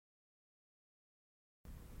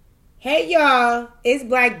Hey y'all, it's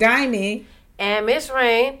Black Diamond and Miss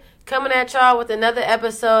Rain coming at y'all with another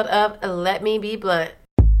episode of Let Me Be Blunt.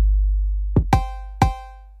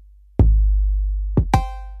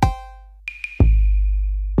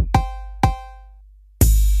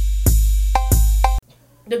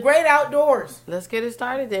 The great outdoors. Let's get it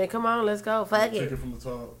started then. Come on, let's go. Fuck it. Take it from the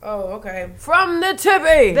top. Oh, okay. From the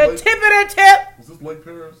tippy. The tip of the tip. Is this Lake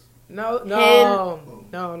Paris? No.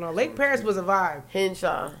 Lake Paris was a vibe.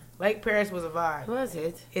 Henshaw. Lake Paris was a vibe. Was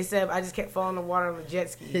it? It said I just kept falling in the water on the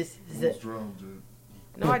jet ski. Almost drowned, dude.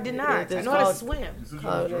 No, I did not. I know how to swim. You said you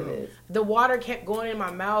Cold almost it drowned. is. The water kept going in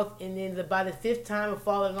my mouth, and then by the fifth time of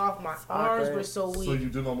falling off, my arms were so So weak. you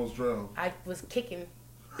did almost drown. I was kicking.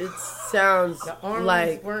 It sounds The arms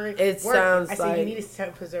like weren't it working. sounds I said like you need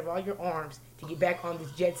to preserve all your arms to get back on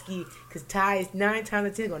this jet ski, because Ty is 9 times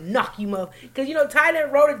out of 10 gonna knock you up. Because you know Ty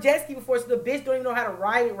didn't rode a jet ski before, so the bitch don't even know how to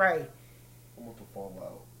ride it right. I'm about to fall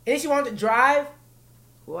out. And then she wanted to drive,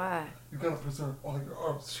 why? You gotta preserve all your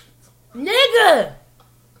arms. nigga.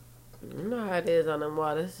 You know how it is on them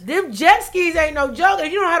waters. Them jet skis ain't no joke.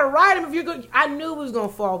 If you don't know how to ride them, if you're good, I knew it was gonna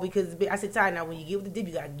fall because I said Ty, now when you get with the dip,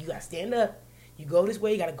 you gotta stand up. You go this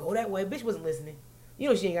way, you gotta go that way. Bitch wasn't listening. You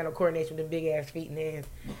know she ain't got no coordination with them big ass feet and hands.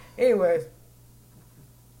 Anyways.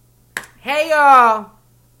 Hey y'all.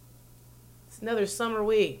 It's another summer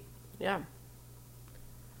week. Yeah.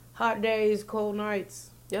 Hot days, cold nights.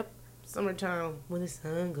 Yep. Summertime when the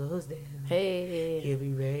sun goes down. Hey. You'll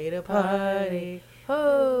be ready to party.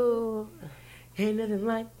 Oh. Ain't nothing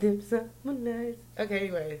like them summer nights. Okay,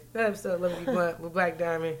 anyways. That episode Let Me Be Blunt with Black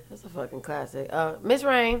Diamond. That's a fucking classic. Miss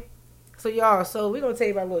Rain. So y'all, we're gonna tell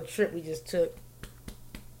you about a little trip we just took.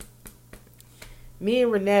 Me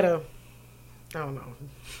and Renetta, I don't know,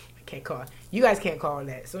 I can't call it. You guys can't call it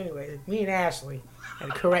that. So anyway, me and Ashley had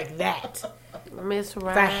to correct that. Miss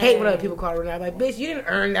Rain. I hate when other people call her Renetta. I'm like, bitch, you didn't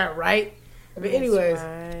earn that right. But anyways,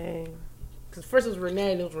 because first it was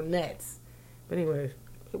Renetta and it was Renettes. But anyways.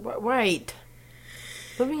 Right.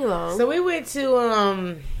 Put me along. So we went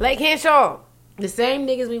to Lake Henshaw. the same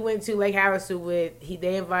niggas we went to Lake Havasu with.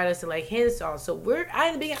 They invited us to Lake Henshaw. So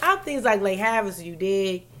I'm things like Lake Havasu, you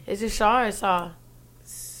dig? Is it Shaw or Saw?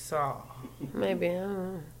 Saw. Maybe, I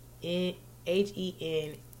don't know. Henshaw.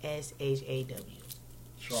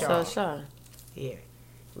 So Shaw. Yeah.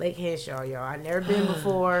 Lake Henshaw, y'all. I've never been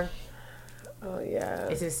before. Oh, yeah.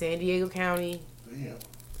 It's in San Diego County. Damn.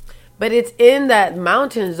 But it's in that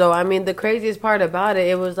mountains, though. I mean, the craziest part about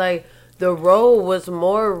it was like the road was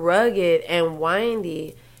more rugged and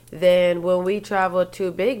windy than when we traveled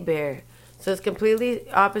to Big Bear. So it's completely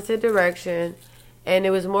opposite direction, and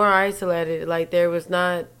it was more isolated. Like there was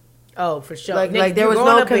not, For sure. like there was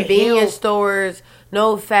no convenience stores,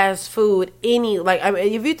 no fast food.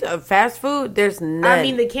 If you fast food, there's none. I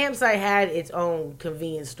mean, the campsite had its own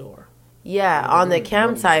convenience store. Yeah, on the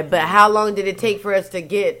campsite. But how long did it take for us to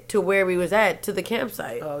get to where we was at, to the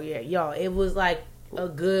campsite? Oh, yeah. Y'all, it was like a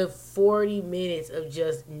good 40 minutes of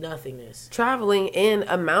just nothingness. Traveling in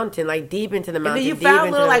a mountain, like deep into the mountain. And then you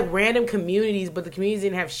found little like random communities, but the communities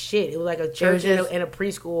didn't have shit. It was like a church and a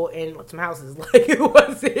preschool and some houses. Like it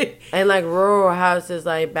wasn't. And like rural houses,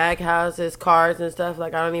 like back houses, cars and stuff.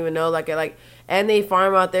 Like I don't even know. And they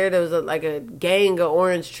farm out there. There was a gang of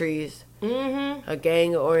orange trees. Mm-hmm. A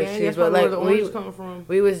gang of orange trees. That's But where like the orange come from.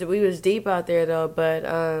 we was deep out there though. But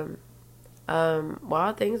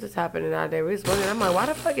wild things was happening out there. We was wondering, I'm like, why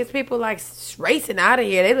the fuck is people like racing out of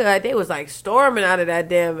here? They look like they was like storming out of that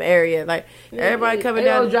damn area. Like everybody coming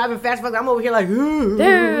down, driving fast. I'm over here like,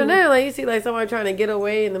 damn, like you see like someone trying to get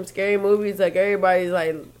away in them scary movies. Like everybody's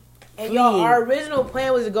like. And y'all, our original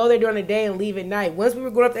plan was to go there during the day and leave at night. Once we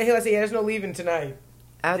were going up the hill, I said, "Yeah, there's no leaving tonight."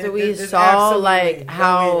 After we saw like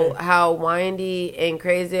how windy and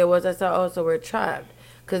crazy it was, I said, "Oh, so we're trapped,"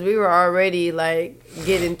 because we were already like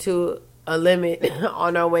getting to a limit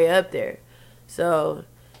on our way up there, so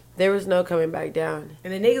there was no coming back down.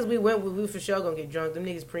 And the niggas we went with, we for sure gonna get drunk. Them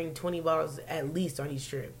niggas bring 20 bottles at least on each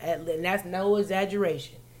trip, and that's no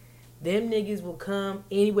exaggeration. Them niggas will come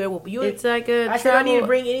anywhere. It's like a I said I need to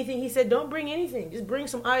bring anything. He said don't bring anything. Just bring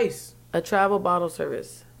some ice. A travel bottle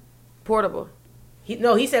service, portable.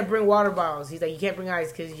 He said bring water bottles. He's like, you can't bring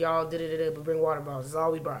ice because y'all did but bring water bottles. That's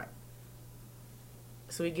all we brought.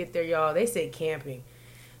 So we get there, y'all. They said camping.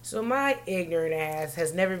 So my ignorant ass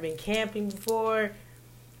has never been camping before.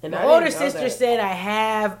 And my older sister said I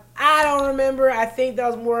have. I don't remember. I think that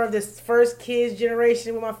was more of this first kids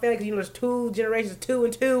generation with my family. Because, there's 2 generations, 2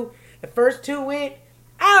 and 2. The first 2 went.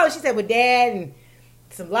 I don't know. She said with dad and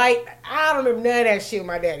some light. I don't remember none of that shit with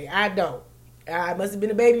my daddy. I don't. I must have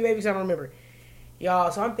been a baby, so I don't remember.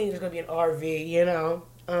 Y'all, so I'm thinking there's going to be an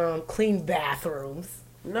RV, clean bathrooms.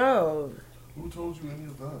 No. Who told you any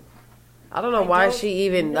of that? I don't know why she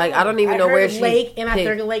even, like, I don't even know where she... Lake, and I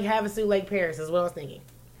heard Lake Havasu, Lake Paris is what I was thinking.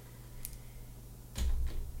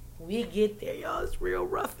 We get there, y'all. It's real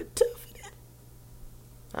rough and tough.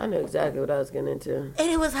 I knew exactly what I was getting into. And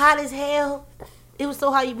it was hot as hell. It was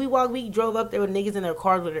so hot. We drove up there with niggas in their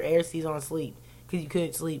cars with their air seats on sleep. Because you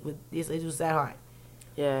couldn't sleep. It was that hot.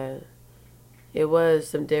 Yeah. It was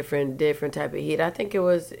some different type of heat. I think it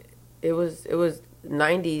was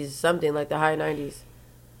 90s something, like the high 90s.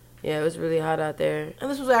 Yeah, it was really hot out there. And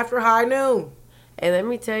this was after high noon. And let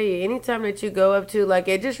me tell you, anytime that you go up to, like,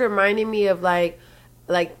 it just reminded me of, like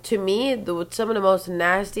to me, some of the most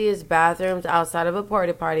nastiest bathrooms outside of a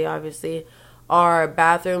party, obviously, are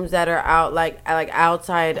bathrooms that are out, like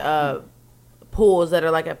outside pools that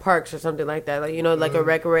are, like, at parks or something like that. Like, you know, like a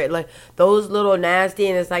recreate, like, those little nasty,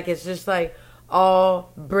 and it's just, like,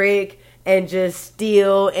 all brick and just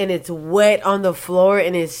steel, and it's wet on the floor,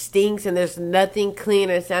 and it stinks, and there's nothing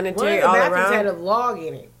clean or sanitary all around. One of the bathrooms had a log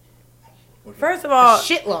in it. First of all, a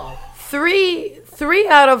shit log.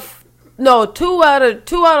 Two out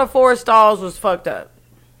of 4 stalls was fucked up.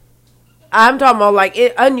 I'm talking about, like,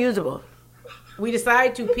 unusable. We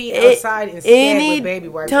decided to pee outside instead with baby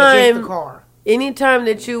wipes against the car. Anytime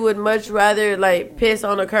that you would much rather, like, piss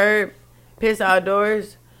on a curb, piss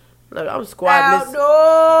outdoors. Look, I'm squatting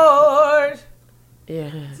outdoors. Yeah.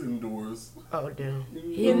 It's indoors. Oh, damn.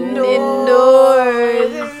 Indoors.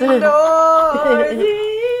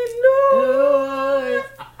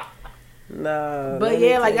 No. But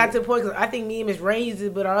yeah, like, got to the point, because I think me and Miss Rain used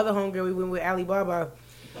it, but our other homegirl, we went with Alibaba.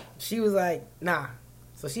 She was like, nah.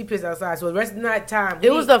 So she pissed outside. So the rest of the night time.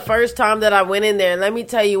 It was the first time that I went in there. And let me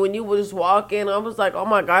tell you, when you would just walk in, I was like, oh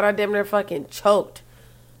my God, I damn near fucking choked.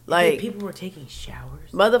 Like, people were taking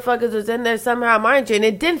showers. Motherfuckers was in there somehow, mind you, and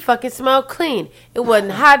it didn't fucking smell clean. It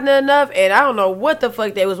wasn't hot enough, and I don't know what the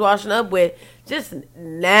fuck they was washing up with. Just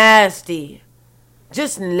nasty.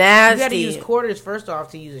 Just nasty. You had to use quarters first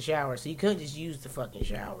off to use a shower, so you couldn't just use the fucking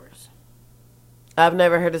showers. I've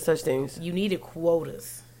never heard of such things. You needed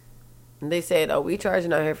quotas. And they said, oh, we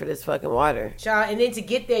charging out here for this fucking water. Child, and then to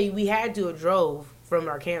get there, we had to have drove from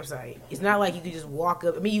our campsite. It's not like you could just walk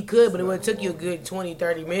up. I mean, you could, but it would have took you a good 20,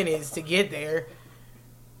 30 minutes to get there.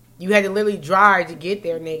 You had to literally drive to get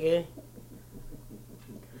there, nigga.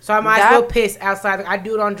 So I might as well piss outside. I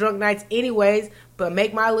do it on drunk nights anyways, but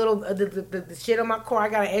make my little, the shit on my car, I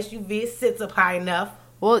got an SUV, it sits up high enough.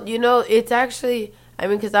 Well, you know, it's actually, I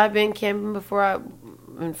mean, because I've been camping before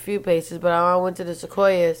in a few places, but I went to the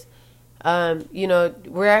Sequoias. You know,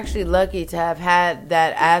 we're actually lucky to have had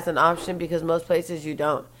that as an option because most places you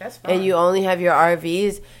don't. That's fine. And you only have your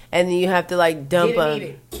RVs, and then you have to, like, dump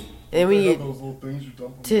them. And when you those little things you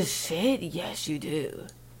dump them to shit, yes, you do.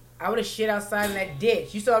 I would have shit outside in that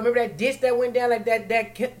ditch. You saw? Remember that ditch that went down like that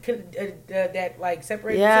like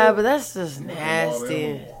separated? Yeah, but that's just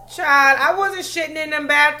nasty. Child, I wasn't shitting in them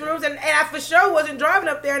bathrooms, and I for sure wasn't driving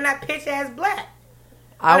up there in that pitch ass black.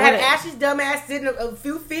 I had Ashley's dumb ass sitting a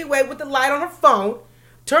few feet away with the light on her phone.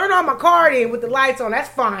 Turn on my car in with the lights on. That's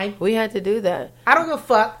fine. We had to do that. I don't give a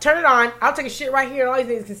fuck. Turn it on. I'll take a shit right here, and all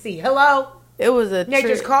these niggas can see. Hello. It was a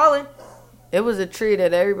nature's calling. It was a tree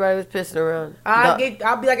that everybody was pissing around. I'll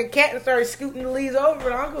be like a cat and start scooting the leaves over,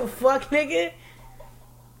 and I don't give a fuck, nigga.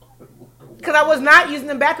 Because I was not using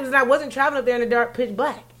the bathrooms, and I wasn't traveling up there in the dark, pitch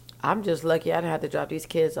black. I'm just lucky I didn't have to drop these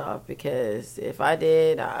kids off, because if I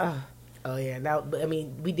did, oh yeah, I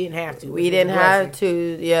mean, we didn't have to. We didn't have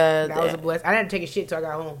to. Yeah, that was a blessing. I didn't take a shit till I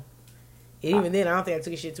got home. And even then, I don't think I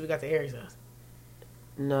took a shit till we got to Eric's house.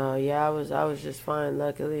 No, yeah, I was just fine,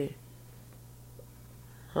 luckily.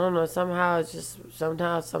 I don't know, somehow it's just,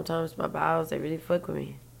 sometimes my bowels, they really fuck with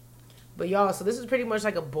me. But y'all, so this is pretty much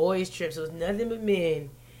like a boys' trip, so it's nothing but men.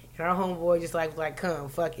 And our homeboy just like, come,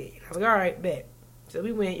 fuck it. And I was like, all right, bet. So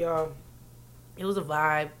we went, y'all. It was a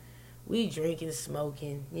vibe. We drinking,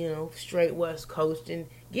 smoking, you know, straight West Coasting,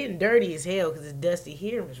 getting dirty as hell because it's dusty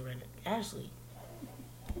here, Miss Renner. Ashley.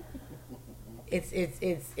 It's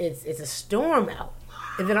a storm out.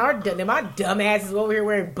 And then my dumb ass is over here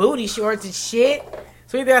wearing booty shorts and shit.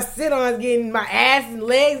 So either I sit on getting my ass and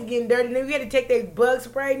legs getting dirty, and then we had to take that bug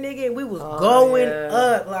spray, nigga, and we was going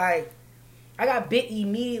up. Like, I got bit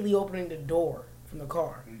immediately opening the door from the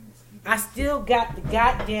car. I still got the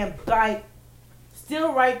goddamn bite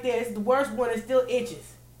still right there. It's the worst one. It still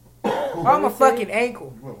itches. On my fucking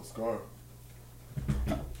ankle. You have a scar.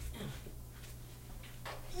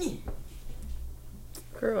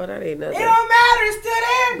 Girl, that ain't nothing. It don't matter. It's still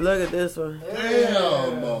there. Look at this one.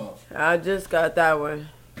 Damn. I just got that one.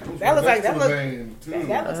 That looks like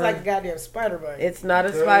a goddamn spider bite. It's not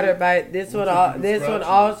a spider bite. This one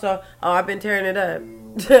also. Oh, I've been tearing it up.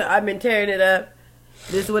 I've been tearing it up.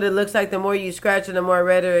 This is what it looks like. The more you scratch it, the more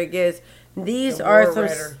redder it gets. These The are more some,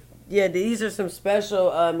 redder. yeah. These are some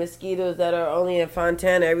special mosquitoes that are only in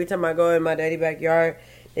Fontana. Every time I go in my daddy backyard,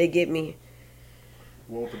 they get me.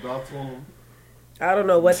 Want the dots on them? I don't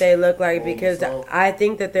know what they look like Oh, because so- I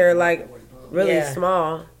think that they're like really Yeah.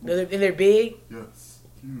 small. And they're big. Yes.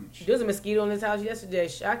 Huge. There was a mosquito in this house yesterday.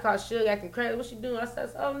 I caught Suge acting crazy. What she doing? I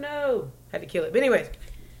said, oh no. Had to kill it. But anyways,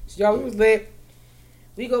 so y'all, we was lit.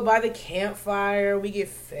 We go by the campfire. We get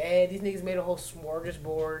fed. These niggas made a whole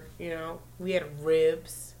smorgasbord, you know. We had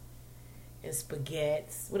ribs and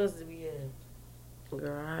spaghettis. What else did we have?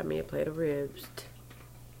 Girl, I had me a plate of ribs.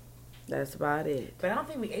 That's about it. But I don't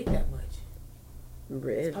think we ate that much.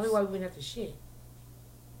 Ribs. Probably why we went after shit.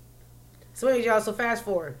 So anyways, y'all, so fast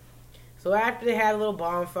forward. So after they had a little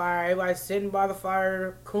bonfire, everybody's sitting by the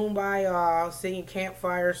fire, kumbaya, singing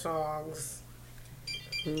campfire songs.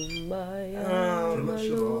 Kumbaya, Turn my that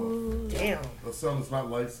shit lord. Damn. That sound is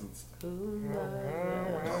not licensed.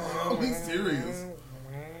 Kumbaya, Be serious.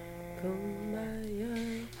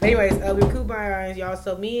 kumbaya. Anyways, we were kumbaya, y'all.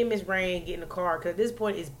 So me and Miss Rain get in the car because at this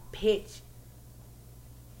point it's pitch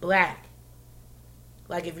black.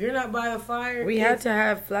 Like if you're not by the fire, We had to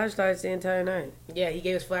have flashlights the entire night. Yeah, he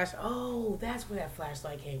gave us flash. Oh, that's where that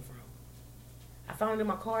flashlight came from. I found it in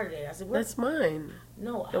my car today. I said, "Where?" That's mine.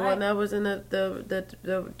 No, The one that was in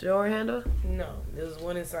the door handle. No, there was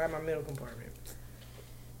one inside my middle compartment.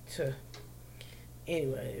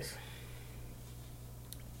 Anyways,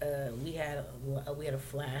 we had a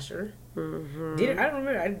flasher. Mm-hmm. I don't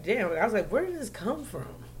remember. I was like, where did this come from?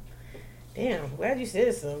 Damn, glad you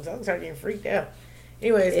said something. So I started getting freaked out.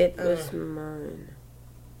 Anyways, It was mine.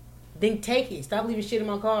 then take it. Stop leaving shit in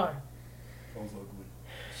my car. That was ugly.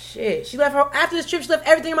 Shit, she left her after this trip. She left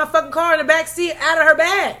everything in my fucking car in the back seat, out of her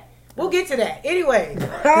bag. We'll get to that. Anyway,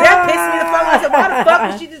 that pissed me the fuck off. I said, why the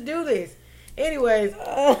fuck did she just do this? Anyways,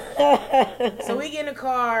 so we get in the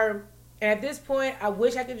car, and at this point, I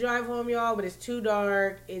wish I could drive home, y'all, but it's too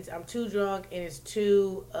dark. I'm too drunk, and it's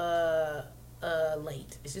too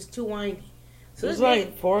late. It's just too windy. So It's this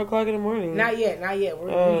like 4 o'clock in the morning. Not yet.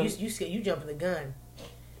 You jumping the gun.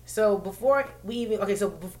 So before we even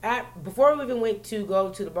before we even went to go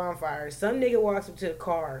to the bonfire, some nigga walks up to the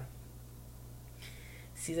car,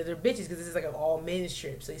 sees that they're bitches because this is like an all men's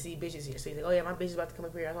trip. So you see bitches here. So he's like, oh yeah, my bitch is about to come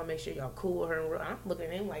up here. I want to make sure y'all cool with her. And I'm looking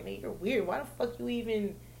at him like, nigga, you're weird. Why the fuck you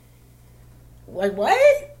even like what?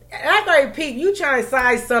 And I thought, Pete, you trying to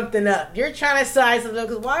size something up. You're trying to size something up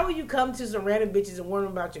because why would you come to some random bitches and warn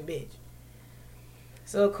them about your bitch?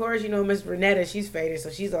 So of course, you know, Miss Renetta, she's faded, so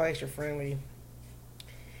she's all extra friendly.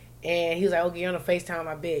 And he was like, okay, you're on a FaceTime with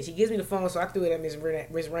my bitch. He gives me the phone, so I threw it at Miss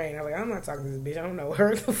Rain. I was like, I'm not talking to this bitch. I don't know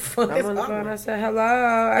her. The fuck I'm on the phone. I said, hello.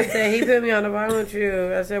 I said, he put me on the phone with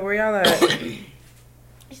you. I said, where y'all at?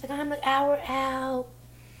 She's like, I'm an hour out.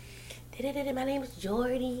 My name is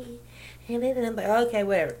Jordy. And I'm like, okay,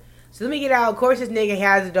 whatever. So let me get out. Of course, this nigga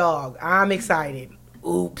has a dog. I'm excited.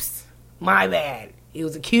 Oops. My bad. It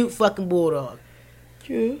was a cute fucking bulldog.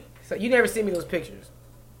 Cute. So you never sent me those pictures,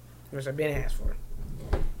 which I've been asked for.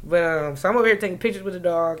 But so I'm over here taking pictures with the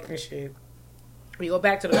dog and shit. We go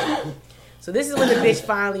back to the so this is when the bitch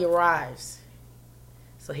finally arrives.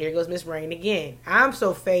 So here goes Miss Rain again. I'm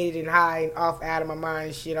so faded and high and off out of my mind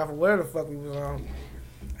and shit off of whatever the fuck we was on.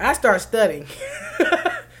 I start studying.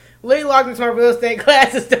 Literally logged into my real estate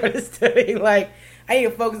class and started studying. Like I need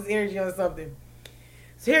to focus energy on something.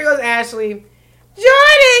 So here goes Ashley. Jordan,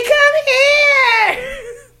 come here.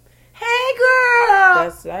 Hey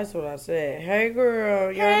girl. That's what I said. Hey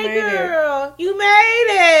girl, you Hey made it. girl, you made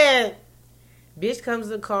it. Bitch comes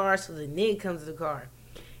to the car, so the nigga comes to the car.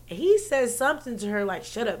 And he says something to her like,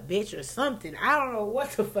 shut up, bitch, or something. I don't know what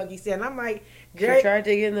the fuck he said. And I'm like, She tried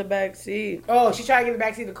to get in the back seat. oh, she tried to get in the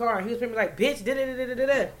backseat of the car. And he was pretty much like, bitch,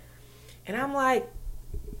 da-da-da-da-da-da. And I'm like,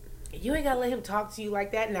 you ain't gotta let him talk to you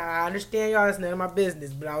like that. Now, I understand y'all, that's none of my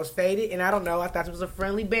business. But I was faded, and I don't know. I thought there was a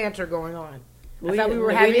friendly banter going on. I thought we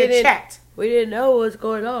were having a chat. We didn't know what was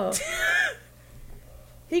going on.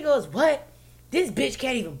 He goes, what? This bitch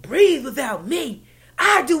can't even breathe without me.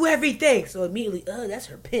 I do everything. So immediately, that's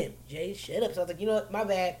her pimp. Jay, shut up. So I was like, you know what? My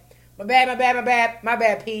bad. My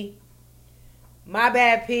bad, P. My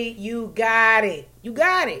bad, P. You got it.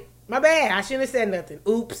 My bad. I shouldn't have said nothing.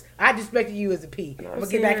 Oops. I disrespected you as a P. I'm going to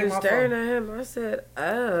get back in my staring phone. at him. I said,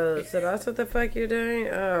 oh, so that's what the fuck you're doing?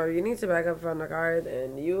 Oh, you need to back up from the car,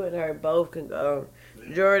 and you and her both can go.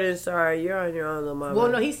 Jordan, sorry, you're on your own, little mama. Well,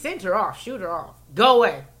 no, he sent her off. Shoot her off. Go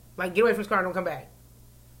away. Like, get away from his car and don't come back.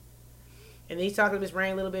 And then he's talking to Miss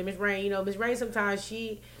Rain a little bit. Miss Rain, Miss Rain sometimes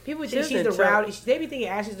people think she's the rowdy. They be thinking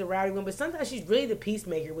Ashley's the rowdy one, but sometimes she's really the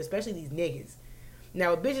peacemaker, especially these niggas.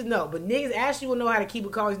 Now, bitches know, but niggas, Ashley will know how to keep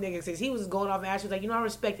it calm. These niggas, since he was going off, and Ashley was like, you know, I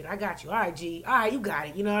respect it. I got you. All right, G. All right, you got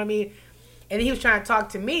it. You know what I mean? And then he was trying to talk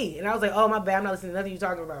to me, and I was like, oh, my bad. I'm not listening to nothing you're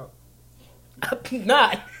talking about. I'm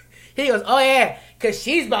not. He goes, oh, yeah, because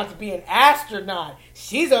she's about to be an astronaut.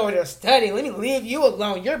 She's over there studying. Let me leave you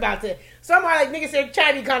alone. You're about to. Somebody, like, nigga said,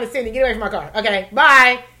 try to be condescending. Get away from my car. Okay,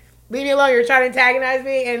 bye. Leave me alone. You're trying to antagonize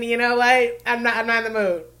me, and you know what? I'm not in the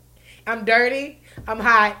mood. I'm dirty. I'm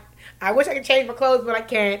hot. I wish I could change my clothes, but I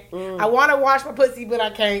can't. I want to wash my pussy, but I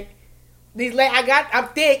can't. I'm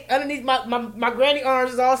thick. Underneath my granny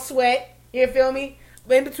arms is all sweat. You feel me?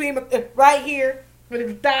 In between, right here, with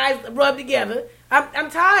the thighs rubbed together. I'm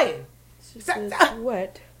tired.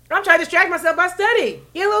 What? I'm trying to distract myself by studying.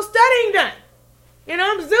 Get a little studying done. You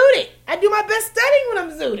know, I'm zooted. I do my best studying when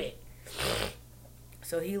I'm zooted.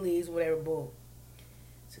 So he leaves, whatever, boom.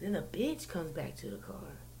 So then a bitch comes back to the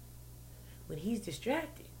car when he's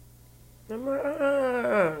distracted.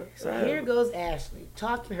 So here goes Ashley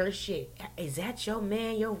talking her shit. Is that your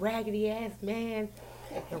man, your raggedy ass man?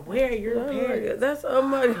 And where are your parents? That's oh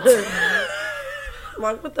my god.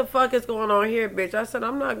 Like, what the fuck is going on here, bitch? I said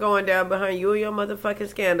I'm not going down behind you and your motherfucking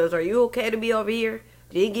scandals. Are you okay to be over here?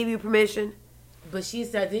 Did he give you permission? But she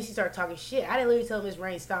said, then she started talking shit. I didn't literally tell Miss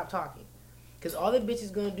Rain stop talking. Because all the bitch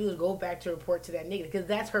is going to do is go back to report to that nigga. Because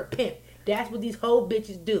that's her pimp. That's what these whole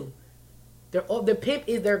bitches do. The pimp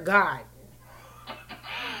is their god.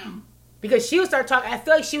 Because she would start talking. I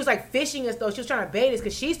feel like she was like fishing us though. She was trying to bait us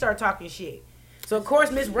because she started talking shit. So of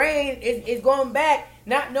course Miss Rain is going back,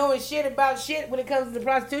 not knowing shit about shit when it comes to the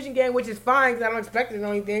prostitution game, which is fine because I don't expect it to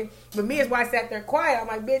know anything. But me is why I sat there quiet. I'm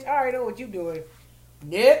like, bitch, I already know what you doing.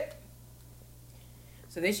 Yep.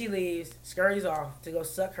 So then she leaves, scurries off to go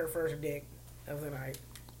suck her first dick of the night.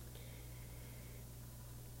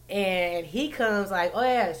 And he comes like, oh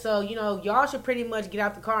yeah, so, you know, y'all should pretty much get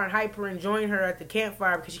out the car and hype her and join her at the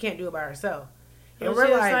campfire because she can't do it by herself. And we're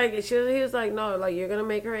he was like, no, like, you're going to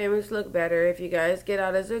make her image look better if you guys get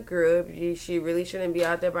out as a group. She really shouldn't be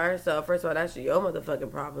out there by herself. First of all, that's your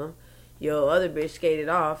motherfucking problem. Your other bitch skated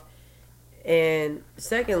off. And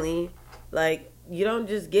secondly, like, you don't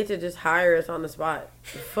just get to just hire us on the spot.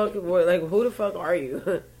 Like, who the fuck are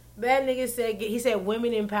you? That nigga said, he said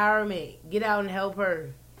women empowerment. Get out and help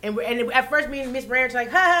her. And at first me and Miss Branch like,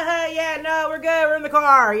 ha ha ha, yeah, no, we're good. We're in the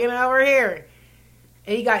car. You know, we're here.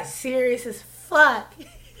 And he got serious as fuck.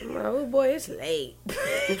 Oh boy, it's late.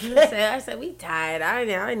 I said, we tired. I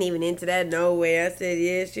ain't even into that no way. I said,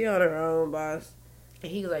 yeah, she on her own, boss.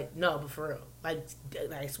 And he was like, no, but for real.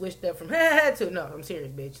 Like switched up from ha to no, I'm serious,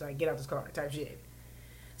 bitch. Like, get out this car type shit.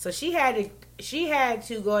 So she had to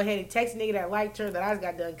go ahead and text a nigga that liked her that I just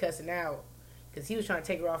got done cussing out. Because he was trying to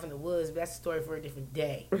take her off in the woods, but that's a story for a different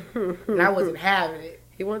day. And I wasn't having it.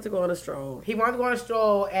 He wanted to go on a stroll. He wanted to go on a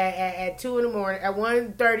stroll at 2 in the morning, at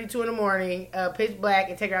 1:30, 2 in the morning, pitch black,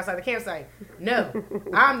 and take her outside the campsite. No,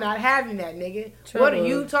 I'm not having that, nigga. Trouble. What are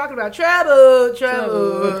you talking about? Trouble.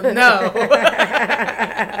 No.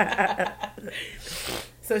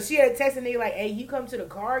 So she had texted a nigga like, hey, you come to the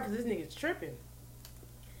car because this nigga's tripping.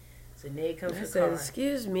 So nigga comes to the car.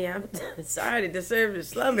 Excuse me, I'm sorry to disturb the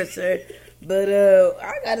slumber, sir. But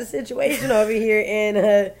I got a situation over here,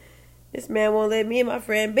 and this man won't let me and my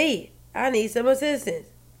friend be. I need some assistance.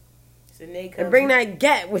 So nigga comes and bring that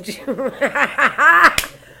gat with you.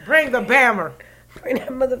 Bring the bammer. Bring that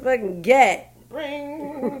motherfucking gat. What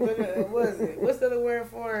is it? What's the other word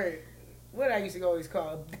for it? What I used to always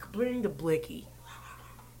call it? Bring the blicky.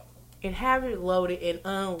 And have it loaded and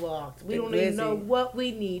unlocked. We don't even know what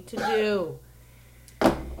we need to do.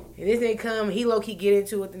 And this nigga come, he low-key get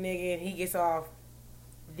into it with the nigga, and he gets off.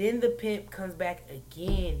 Then the pimp comes back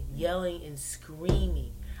again, yelling and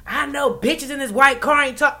screaming. I know bitches in this white car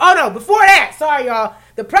ain't talk. Oh, no, before that, sorry, y'all.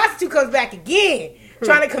 The prostitute comes back again,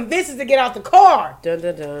 trying to convince us to get out the car. Dun,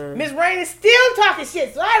 dun, dun. Miss Rain is still talking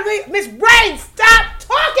shit. So Miss Rain, stop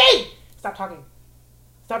talking! Stop talking.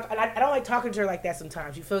 I don't like talking to her like that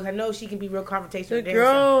sometimes. You feel? I know she can be real confrontational. The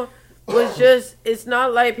girl was just, it's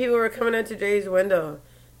not like people were coming up to Jay's window.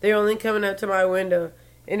 They're only coming up to my window.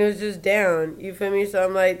 And it was just down. You feel me? So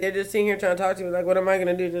I'm like, they're just sitting here trying to talk to me. Like, what am I going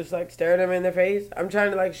to do? Just, like, stare them in their face? I'm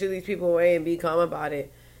trying to, like, shoo these people away and be calm about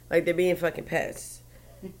it. Like, they're being fucking pests.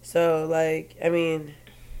 So, like, I mean,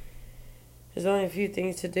 there's only a few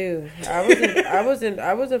things to do. I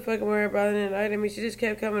wasn't fucking worried about it tonight. I mean, she just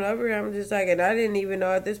kept coming over here. I'm just like, and I didn't even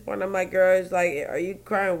know at this point. I'm like, girl, it's like, are you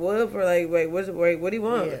crying wolf? Or, like, wait, what do you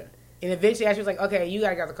want? Yeah. And eventually, she was like, okay, you got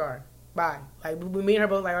to get out the car. Bye. Like, me and her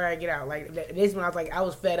both like, all right, get out. Like, this when I was like, I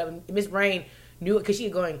was fed up. Miss Rain knew it because she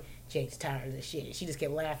was going, Jake's tired of this shit. She just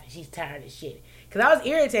kept laughing. She's tired of this shit. Because I was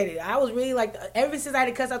irritated. I was really like, ever since I had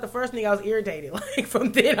to cuss out the first nigga, I was irritated. Like,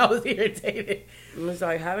 from then, I was irritated. It's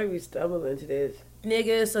like, how did we stumble into this?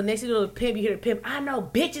 Nigga, so next thing you know, the pimp, you hear the pimp, I know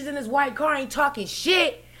bitches in this white car ain't talking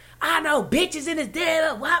shit. I know bitches in this dead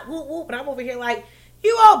up, whoop, whoop, whoop. And I'm over here like,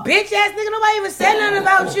 you old bitch ass nigga, nobody even said nothing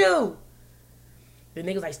about you. The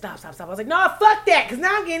nigga's like, stop. I was like, no, fuck that, because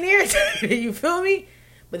now I'm getting irritated. You feel me?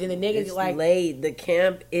 But then the niggas It's like, late. The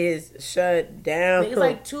camp is shut down. niggas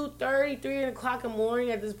like 2:30, 3 o'clock in the morning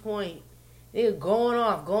at this point. Nigga going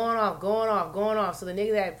off. So the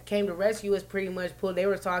nigga that came to rescue us pretty much pulled. They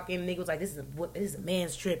were talking. The nigga was like, "This is a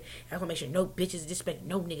man's trip. I want to make sure no bitches disrespect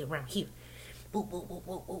no nigga around here." Boop boop boop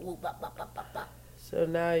boop boop boop bop bop bop bop bop. So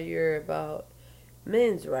now you're about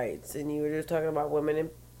men's rights, and you were just talking about women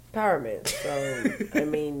empowerment. So I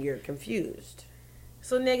mean, you're confused.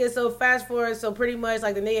 So nigga, so fast forward. So pretty much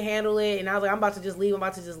like the nigga handled it, and I was like, I'm about to just leave.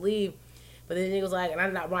 But then the nigga was like,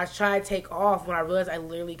 and when I tried to take off, when I realized I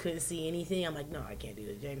literally couldn't see anything, I'm like, no, I can't do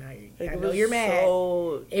this, Jay. I know you're mad.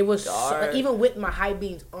 It was so, even with my high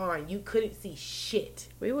beams on, you couldn't see shit.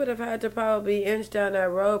 We would have had to probably inch down that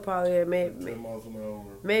road, probably at 10 miles an hour.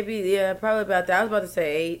 maybe, yeah, probably about that. I was about to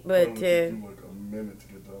say 8, but It would 10. take you like a minute to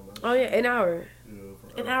get down that. Oh yeah, an hour.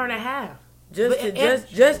 Yeah, An hour and a half.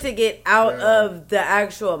 Just to get out of the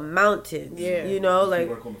actual mountains. Yeah. You know, like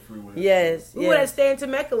work on the freeway. yes. We would have stayed in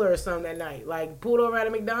Temecula or something that night, like pulled over at a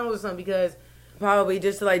McDonald's or something, because Probably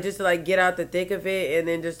just to get out the thick of it and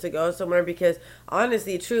then just to go somewhere, because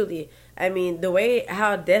honestly, truly, I mean, the way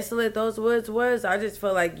how desolate those woods was, I just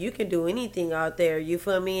feel like you can do anything out there, you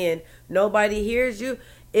feel me, and nobody hears you.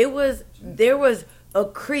 There was a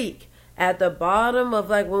creek at the bottom of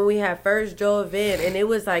like when we had first drove in, and it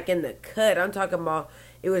was like in the cut. I'm talking about,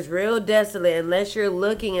 it was real desolate unless you're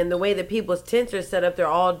looking, and the way that people's tents are set up, they're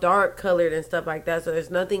all dark colored and stuff like that, so there's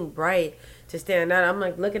nothing bright to stand out. I'm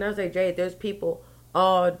like looking, I was like, Jay, there's people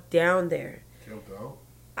all down there. Camped out?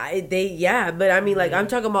 But I mean, like, I'm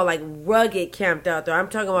talking about like rugged camped out there. I'm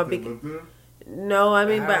talking about They live there? no, I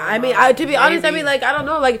mean, to be Maybe. honest, I mean, like, I don't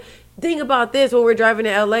know, like, think about this when we're driving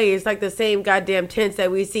to LA. It's like the same goddamn tents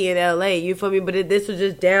that we see in LA. You feel me? But this was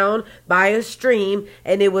just down by a stream,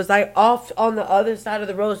 and it was like off on the other side of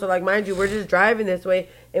the road. So, like, mind you, we're just driving this way.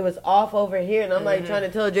 It was off over here, and I'm like trying to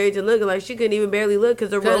tell Jerry to look, and like she couldn't even barely look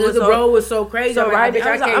because the road was so crazy. so right.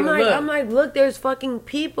 I'm I'm like, look, there's fucking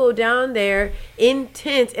people down there in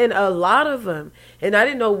tents, and a lot of them. And I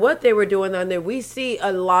didn't know what they were doing down there. We see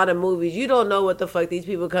a lot of movies. You don't know what the fuck these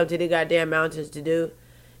people come to the goddamn mountains to do.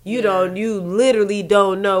 You literally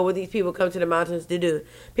don't know what these people come to the mountains to do.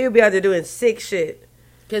 People be out there doing sick shit.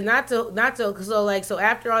 Cause so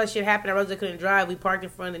after all this shit happened, I Rosa couldn't drive. We parked in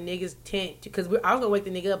front of the nigga's tent because I was gonna wake the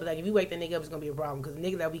nigga up. But like, if you wake the nigga up, it's gonna be a problem. Cause the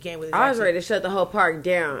nigga that we came with, I was ready to shut the whole park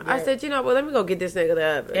down. Yeah. I said, you know what? Let me go get this nigga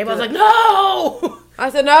up. Everybody was like, no. I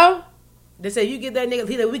said, no. They said, you get that nigga.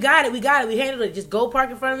 He's like, we got it, we handled it. Just go park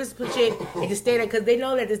in front of this shit and just stay there, because they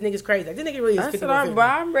know that this nigga's crazy. Like, this nigga really is I 50 said, or 50.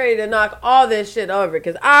 I'm ready to knock all this shit over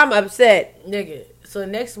because I'm upset. Nigga. So the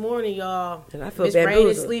next morning, y'all, And I feel Miss Rain is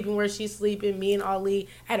bamboozled. sleeping where she's sleeping. Me and Ali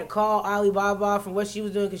had to call Ali Baba from what she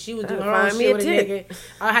was doing, because she was doing her Find own me shit a with a tip. nigga.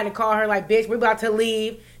 I had to call her like, bitch, we're about to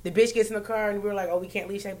leave. The bitch gets in the car and we were like, oh, we can't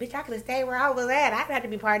leave. She's like, bitch, I could have stayed where I was at. I didn't have to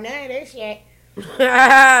be part of none of this shit.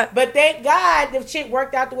 But thank God the shit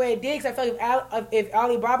worked out the way it did, because I feel like if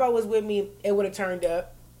Ali Baba was with me, it would have turned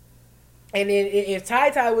up. And then if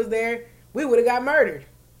Ty Ty was there, we would have got murdered.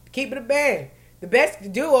 Keep it a band. The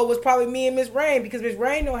best duo was probably me and Miss Rain, because Miss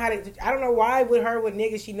Rain know how to. I don't know why with her with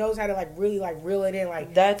niggas, she knows how to like really like reel it in.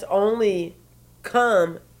 Like, That's only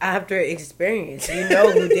come after experience. You know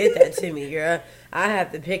who did that to me, girl. I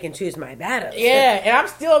have to pick and choose my battles. yeah, and I'm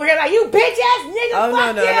still over here like, you bitch ass nigga. Oh,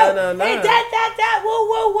 fuck no, you. no. And that woo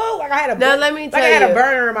woo woo. Like I had a Now, let me like tell I had you. a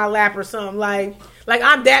burner in my lap or something. Like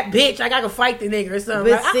I'm that bitch. Like I can fight the nigga or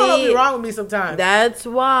something. But Like, I don't know see, what's wrong with me sometimes. That's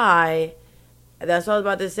why. That's what I was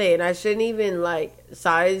about to say. And I shouldn't even like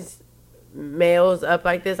size males up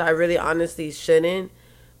like this. I really honestly shouldn't.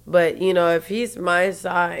 But, you know, if he's my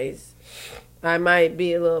size, I might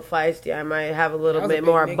be a little feisty. I might have a little That was a bit big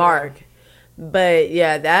more nigga. bark. But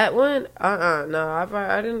yeah, that one, no,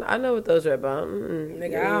 I didn't. I know what those are about.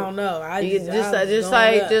 Nigga, I don't know.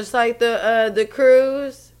 Just like the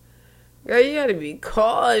cruise, girl. You gotta be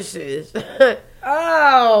cautious.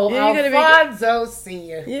 Oh, Yeah, you gotta be- Alfonso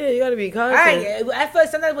Senior. Yeah, you gotta be I cautious. feel like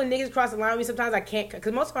sometimes when niggas cross the line with me, sometimes I can't,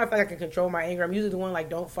 because most of the time I feel like I can control my anger. I'm usually the one like,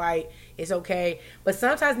 don't fight, it's okay. But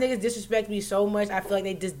sometimes niggas disrespect me so much, I feel like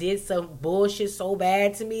they just did some bullshit so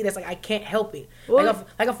bad to me that's like I can't help it. What?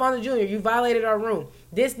 Like Alfonso Jr., you violated our room.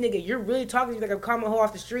 This nigga, you're really talking to me like I'm common hoe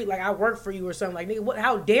off the street, like I work for you or something. Like nigga, what?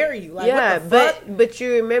 How dare you? Like Yeah, what the fuck? but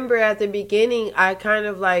you remember at the beginning, I kind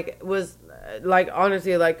of like was like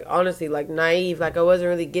honestly like naive, like I wasn't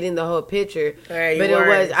really getting the whole picture. Hey, but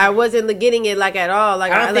weren't. I wasn't getting it like at all.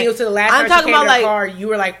 Like I don't think it was to the last I'm time talking she came about to the like car, you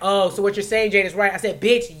were like, oh, so what you're saying, Jade, is right. I said,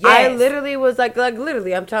 bitch, yes. I literally was like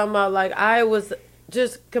literally. I'm talking about like I was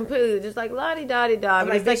just completely just like la di da di da. I'm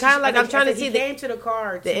But it's bitch, like kind of like I'm trying to he see the came to the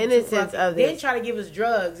car, the innocence of this. Then try to give us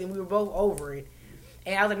drugs, and we were both over it.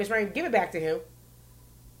 And I was like, Miss Rain, give it back to him.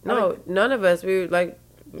 no, none of us. We were like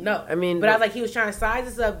No, I mean, but I was like, he was trying to size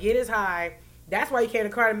us up, get us high. That's why he came to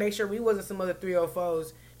the car to make sure we wasn't some other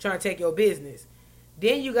 304s trying to take your business.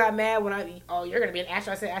 Then you got mad when you're gonna be an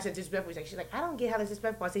asshole. I said disrespectful. She's like, I don't get how that's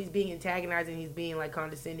disrespectful. I said he's being antagonizing, he's being like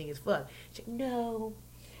condescending as fuck. She's like, no,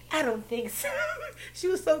 I don't think so. She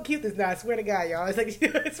was so cute this night. I swear to God, y'all.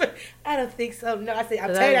 It's like, I don't think so. No, I said,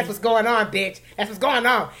 I'm telling you, that's what's going on, bitch. That's what's going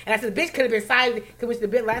on. And I said, the bitch could have been sizing, because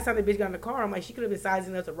last time the bitch got in the car, I'm like, she could have been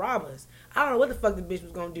sizing us to rob us. I don't know what the fuck the bitch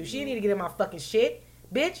was gonna do. She didn't need to get in my fucking shit,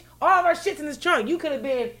 bitch. All of our shit's in this trunk. You could have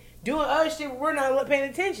been doing other shit, but we're not paying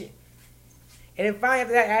attention. And then finally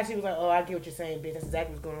after that, Ashley was like, oh, I get what you're saying, bitch. That's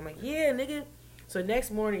exactly what's going on. I'm like, yeah, nigga. So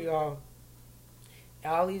next morning, y'all,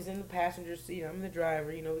 Ollie's in the passenger seat. I'm the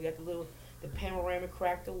driver. You know, we got the panorama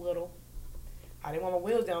cracked a little. I didn't want my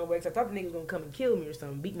wheels down the way because I thought the nigga was going to come and kill me or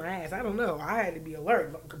something, beat my ass. I don't know. I had to be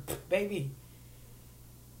alert. Baby.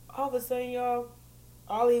 All of a sudden, y'all,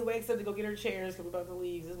 Ollie wakes up to go get her chairs because we're about to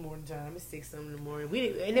leave. It's morning time. It's 6-something in the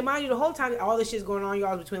morning. And then mind you, the whole time, all this shit's going on,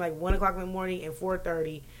 y'all, was between like 1 o'clock in the morning and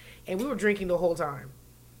 4:30. And we were drinking the whole time.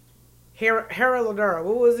 Herradura.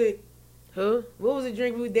 What was it? who? What was the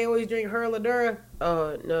drink they always drink? Herradura?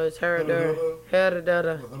 Oh no, it's Herradura.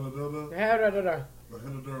 Herradura.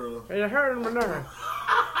 Herradura.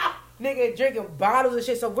 Nigga drinking bottles of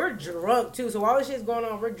shit. So we're drunk too. So all this shit's going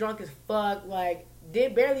on. We're drunk as fuck. Like,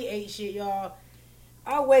 barely ate shit, y'all.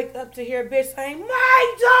 I wake up to hear a bitch saying,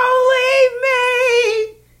 Mike, don't leave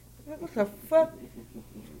me! What the fuck?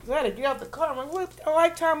 So I had to get out the car. I'm like, what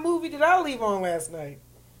Lifetime movie did I leave on last night?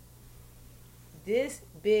 This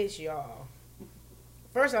bitch, y'all.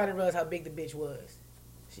 First, I didn't realize how big the bitch was.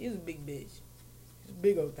 She was a big bitch. She's a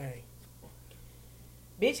big old thing.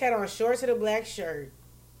 Bitch had on shorts and a black shirt.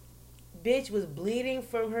 Bitch was bleeding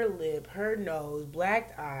from her lip, her nose,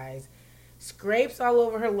 black eyes, scrapes all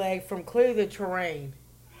over her leg from clearly the terrain.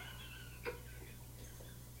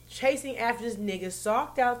 Chasing after this nigga,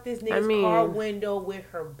 socked out this nigga's car window with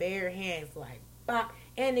her bare hands, like, bop.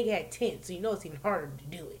 And nigga had tint, so you know it's even harder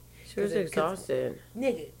to do it. She was exhausted.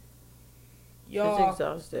 Nigga. She Y'all. was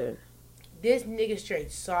exhausted. This nigga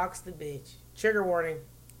straight socks the bitch. Trigger warning.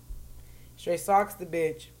 Straight socks the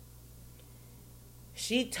bitch.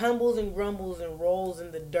 She tumbles and grumbles and rolls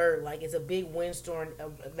in the dirt like it's a big windstorm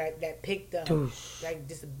that picked up. Doosh. Like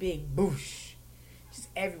just a big boosh. Just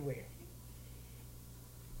everywhere.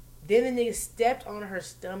 Then the nigga stepped on her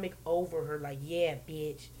stomach over her like, yeah,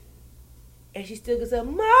 bitch. And she still gets up,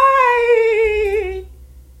 Mike!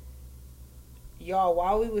 Y'all,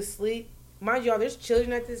 while we was asleep, mind y'all, there's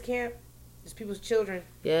children at this camp. There's people's children.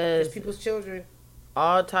 Yes. There's people's children.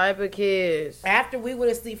 All type of kids. After we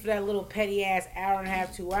went to sleep for that little petty ass hour and a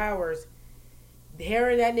half, 2 hours,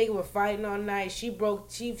 her and that nigga were fighting all night. Some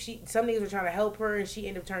niggas were trying to help her and she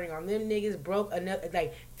ended up turning on them niggas,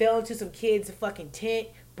 fell into some kids' fucking tent,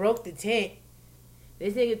 broke the tent.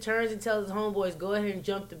 This nigga turns and tells his homeboys, go ahead and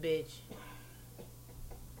jump the bitch.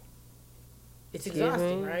 It's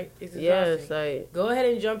exhausting, right? It's exhausting. Yes, like, go ahead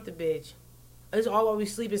and jump the bitch. It's all while we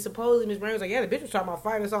sleeping. Supposedly, Miss Brown was like, yeah, the bitch was talking about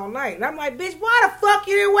fighting us all night. And I'm like, bitch, why the fuck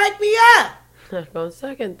you didn't wake me up? on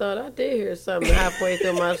second thought, I did hear something halfway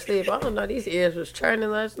through my sleep. I don't know, these ears was churning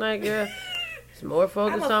last night, girl. It's more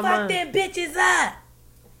focused on I'ma fuck them bitches up.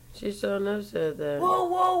 She sure enough said that.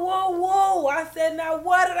 Whoa. I said, now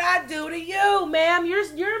what did I do to you, ma'am?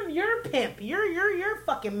 You're pimp. Your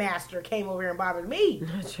fucking master came over here and bothered me.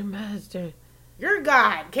 Not your master. Your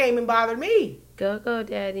God came and bothered me. Go,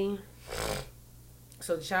 daddy.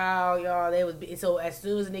 So, child, y'all, so as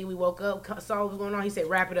soon as the nigga we woke up, saw what was going on, he said,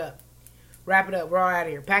 wrap it up. We're all out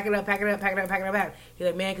of here. Pack it up. He's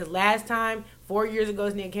like, man, because last time, 4 years ago,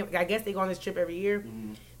 this nigga came, I guess they go on this trip every year.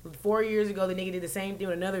 Mm-hmm. 4 years ago, the nigga did the same thing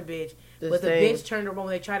with another bitch. The bitch turned around, when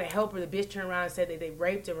they tried to help her, the bitch turned around and said that they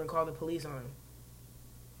raped her and called the police on him.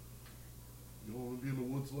 You don't want to be in the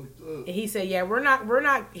woods just like that. And he said, yeah, we're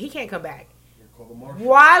not, he can't come back. Call the marshal.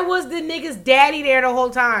 Why was the nigga's daddy there the whole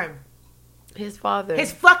time? His father.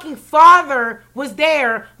 His fucking father was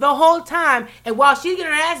there the whole time. And while she's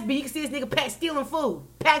getting her ass beat, you can see this nigga stealing food.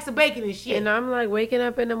 Packs of bacon and shit. And I'm like waking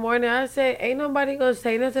up in the morning. I said, ain't nobody gonna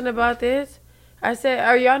say nothing about this. I said,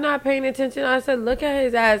 are y'all not paying attention? I said, look at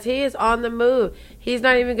his ass. He is on the move. He's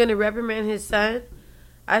not even gonna reprimand his son.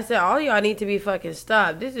 I said, all y'all need to be fucking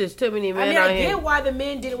stopped. This is too many men I out here. get why the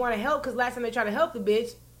men didn't want to help, because last time they tried to help the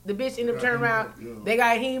bitch ended up turning around. They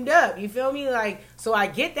got heamed up. You feel me? Like, so I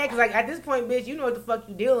get that, because like at this point, bitch, you know what the fuck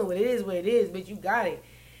you dealing with. It is what it is, bitch. You got it.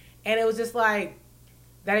 And it was just like,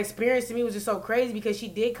 that experience to me was just so crazy, because she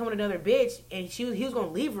did come with another bitch, and he was gonna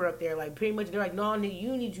leave her up there. Like, pretty much, they're like, no, nigga,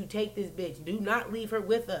 you need to take this bitch. Do not leave her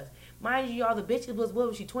with us. Mind you, y'all, the bitch was, what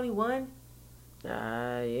was she, 21?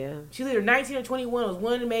 Yeah. She was either 19 or 21. It was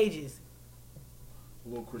one of them ages.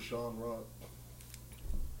 Little Krishan Rock.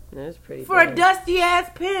 That's pretty For bad. a dusty ass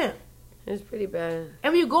pimp. It's pretty bad.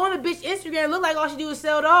 And when you go on the bitch Instagram, it look like all she do is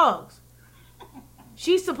sell dogs.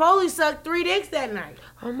 She supposedly sucked 3 dicks that night.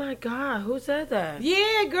 Oh my God, who said that?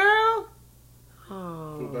 Yeah, girl. Feel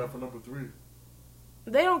Oh. bad for number 3.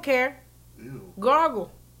 They don't care. Ew.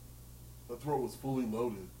 Gargle. That throat was fully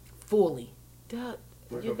loaded. Fully. Duh,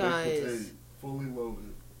 Like you a baked guys. potato. Fully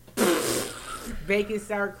loaded. Bacon,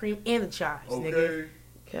 sour cream, and the chives, nigga. Okay.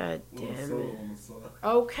 God Little damn soda it. on the side.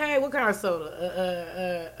 Okay, what kind of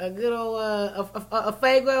soda? A good old, a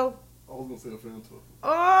Faygo? I was gonna say a Fanta.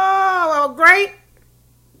 Oh, grape?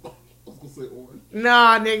 I was gonna say orange.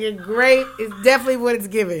 Nah, nigga, grape is definitely what it's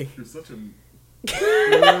giving. You're such a...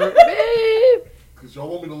 Babe. Because y'all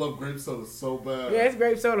want me to love grape soda so bad. Yeah, it's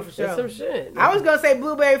grape soda for sure. That's some shit. I was gonna say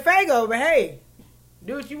blueberry Faygo, but hey,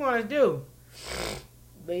 do what you want to do.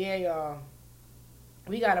 But yeah, y'all,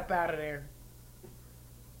 we got up out of there.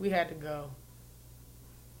 We had to go.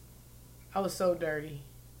 I was so dirty.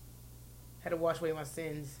 Had to wash away my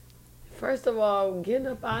sins. First of all, getting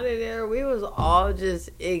up out of there, we was all just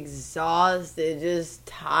exhausted, just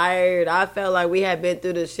tired. I felt like we had been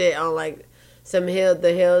through the shit on like some hill.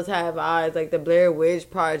 The Hills Have Eyes, like the Blair Witch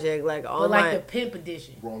Project, like all But like my the pimp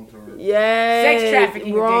edition. Wrong turn. yes, Sex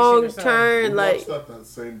trafficking wrong addiction or something. turn, We like watched that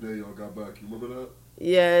same day y'all got back. You remember that?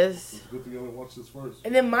 yes. It's a good thing y'all didn't watch this first.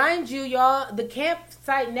 And then mind you, y'all, the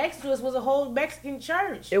campsite next to us was a whole Mexican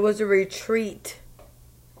church. It was a retreat.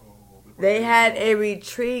 Oh, They had a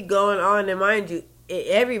retreat going on, and mind you,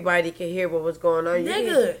 everybody could hear what was going on.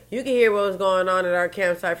 Nigga. You can hear what was going on at our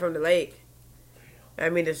campsite from the lake. I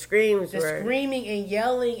mean, the screams The were screaming and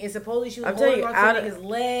yelling, and supposedly she was I'm telling holding you, on out to of- his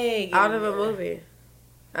leg. out of a movie.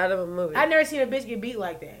 Out of a movie. I've never seen a bitch get beat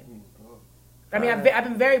like that. Oh, my God. I mean, I've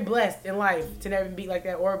been very blessed in life to never be beat like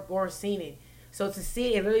that or seen it. So to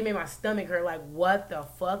see it, it really made my stomach hurt. Like, what the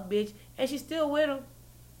fuck, bitch? And she's still with him.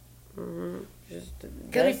 Mm-hmm.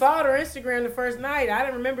 Because we followed her Instagram the first night. I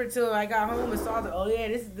didn't remember until I got home and saw that, oh yeah,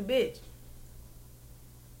 this is the bitch.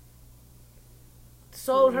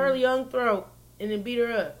 Sold her young throat and then beat her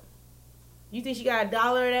up. You think she got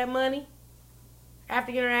 $1 of that money?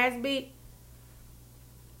 After getting her ass beat?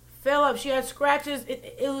 Fell up. She had scratches.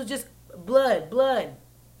 It was just blood,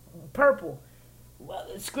 purple.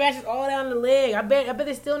 Scratches all down the leg. I bet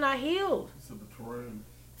they're still not healed. He said the terrain.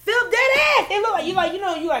 Phil dead ass. They look like you like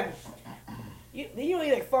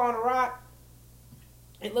fall on a rock.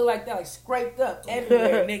 It looked like that, like scraped up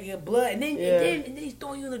everywhere, nigga, blood. And then, and then he's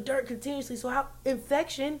throwing you in the dirt continuously. So how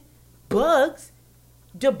infection, bugs,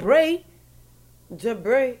 debris.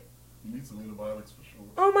 You need some antibiotics for sure.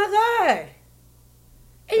 Oh my God.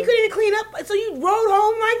 And you couldn't even clean up. So you rode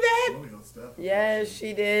home like that? Oh, you got staff. Yes,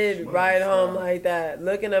 she did. Ride home like that.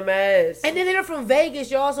 Looking a mess. And then they're from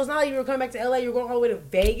Vegas, y'all. So it's not like you were coming back to LA. You were going all the way to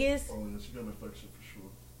Vegas. Oh, yeah, she got an infection for sure.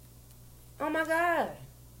 Oh my God.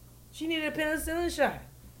 She needed a penicillin shot.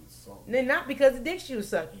 It's something. And then not because the dick she was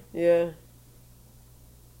sucking. Yeah.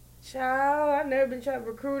 Child, I've never been trying to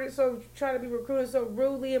be recruited so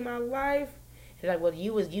rudely in my life. He's like, well,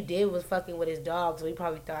 you was fucking with his dog, so he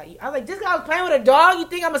probably thought you. I was like, this guy was playing with a dog. You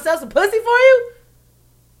think I'm gonna sell some pussy for you?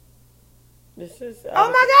 This is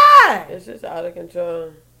Oh my God, It's just out of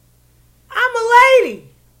control. I'm a lady.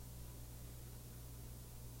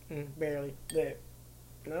 Barely, but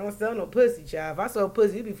I don't sell no pussy, child. If I sold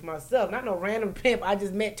pussy, it'd be for myself, not no random pimp I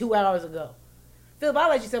just met 2 hours ago. Philip, I'll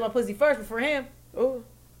let you sell my pussy first before him. Ooh.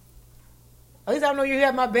 At least I know you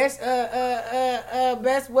have my best,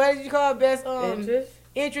 best, what did you call it? Best, Interest?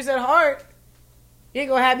 interest at heart. You ain't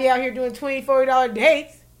gonna have me out here doing $20, $40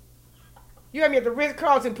 dates. You have me at the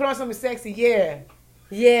Ritz-Carlton, put on something sexy, yeah.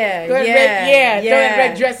 Yeah, Throw that yeah, red, throw that yeah.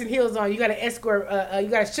 red dress and heels on. You got an escort, you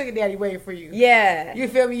got a sugar daddy waiting for you. Yeah, You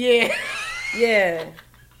feel me? Yeah. yeah.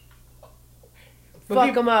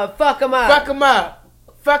 Fuck him up. Fuck him up. Fuck him up.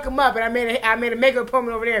 Fuck him up. And I made a makeup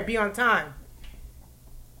appointment over there. Be on time.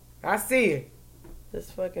 I see it.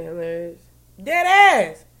 That's fucking hilarious. Dead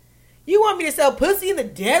ass. You want me to sell pussy in the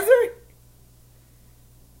desert?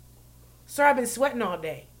 Sir, I've been sweating all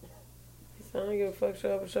day. I don't give a fuck.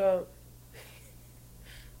 Show up. Show up.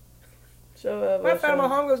 Show up. When I found my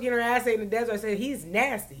homegirl was getting her ass ate in the desert, I said, he's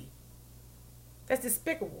nasty. That's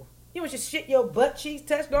despicable. You want your shit your butt cheeks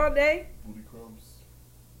touched all day? Booty crumbs.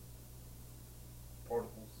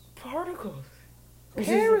 Particles. Particles.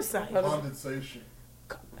 Parasite. Condensation.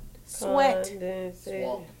 Sweat.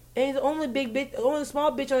 Swamp. And the only big bitch, the only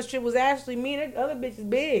small bitch on the strip was Ashley. Me and that other bitch is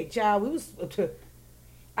big, child.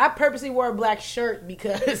 I purposely wore a black shirt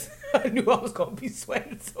because I knew I was gonna be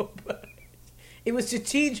sweating so much. It was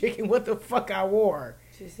strategic in what the fuck I wore.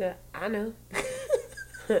 She said, I know.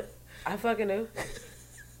 I fucking knew.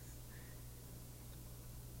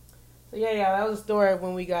 So yeah, that was a story of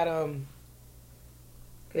when we got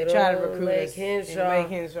they Good tried to old recruit Lake us. Henshaw. Lake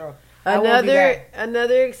Henshaw. I won't be back.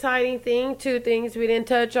 Another exciting thing, 2 things we didn't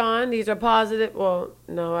touch on. These are positive. Well,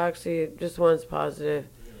 no, actually, just one's positive.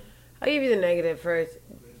 I'll give you the negative first.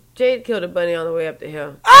 Jade killed a bunny on the way up the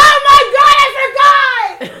hill. Oh my god,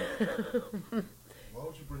 I forgot! Why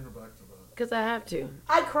would you bring her back to that? Because I have to.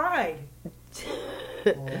 I cried.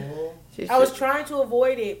 Oh. I was trying to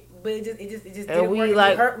avoid it, but it just And didn't we,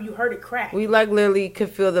 work. You heard it crack. We literally could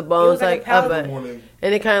feel the bones like a up powder it.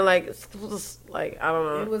 And it kind of I don't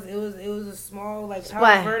know. It was a small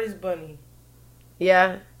Splat. Palo Verde's bunny.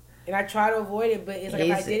 Yeah. And I tried to avoid it, but it's like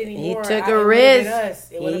if I did it anymore, he took a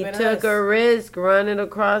risk. He took a risk running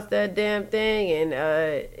across that damn thing, and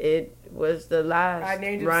it was the last. I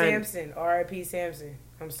named him run. Samson. R.I.P. Samson.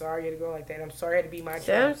 I'm sorry you had to go like that. I'm sorry I had to be my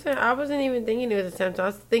child. Samson. I wasn't even thinking it was a Samson. I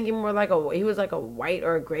was thinking more like he was like a white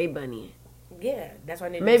or a gray bunny. Yeah, that's why I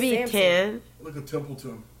named Maybe him Samson. tan. Like a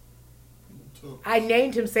Templeton. I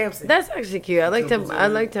named him Samson. That's actually cute. I like Templeton. I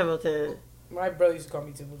like Templeton. My brother used to call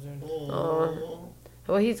me Templeton. Oh.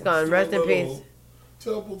 Well, he's gone. Rest in peace.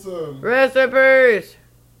 Templeton. Rest in peace.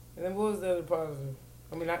 And then what was the other positive?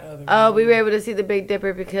 I mean, not other. Oh, we were able to see the Big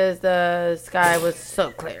Dipper because the sky was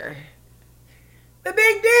so clear. The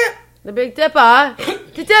Big Dip. The Big Dipper.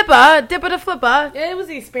 The Dipper the Flipper. Yeah, it was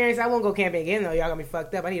the experience. I won't go camping again though. Y'all got me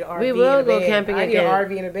fucked up. I need an RV. We will and a go bed. camping I need again. an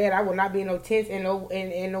RV and a bed. I will not be in no tents in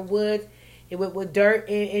no woods. It with dirt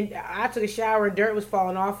and I took a shower and dirt was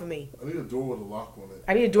falling off of me. I need a door with a lock on it.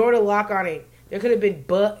 I need a door to lock on it. There could have been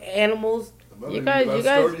animals. You guys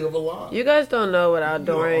don't know what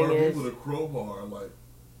outdooring is. With a crowbar, like.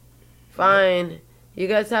 Fine. You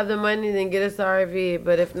guys have the money, then get us the RV.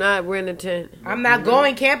 But if not, we're in a tent. I'm not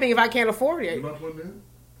going camping if I can't afford it. You're not putting in?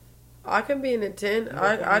 I can be in a tent.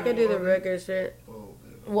 I can do the regular shit. Oh,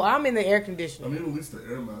 man. Well, I'm in the air I conditioning. need at least an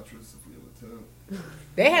air mattress if we in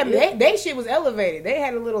a tent. They shit was elevated. They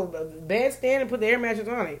had a little bed stand and put the air mattress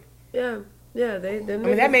on it. Yeah. I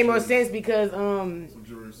mean, that made more sense because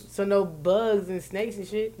Luxurious. so no bugs and snakes and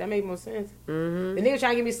shit. That made more sense. Mm-hmm. The nigga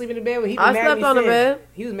trying to get me to sleep in the bed, but he was I mad at slept me on the since. bed.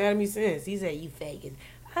 He was mad at me since. He said, "You faggot.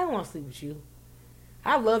 I don't want to sleep with you.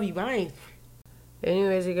 I love you, but I ain't."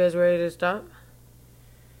 Anyways, you guys ready to stop?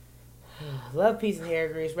 Love, peace, and hair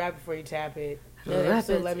grease. Right before you tap it. Another Wrap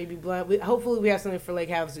episode, it. Let me be blunt. Hopefully, we have something for Lake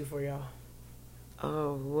Havasu for y'all.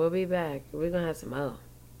 Oh, we'll be back. We're gonna have some more.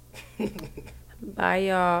 Bye,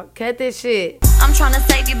 y'all. Cut this shit. I'm tryna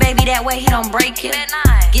save you, baby, that way he don't break you.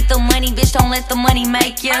 Get the money, bitch, don't let the money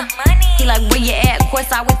make you. He like, where you at?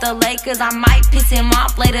 Courtside with the Lakers. I might piss him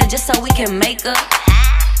off later just so we can make up.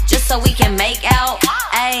 Just so we can make out.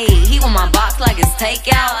 Ayy, he want my box like it's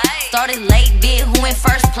takeout. Started late, bid who in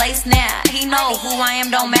first place now. He know who I am,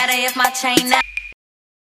 don't matter if my chain now.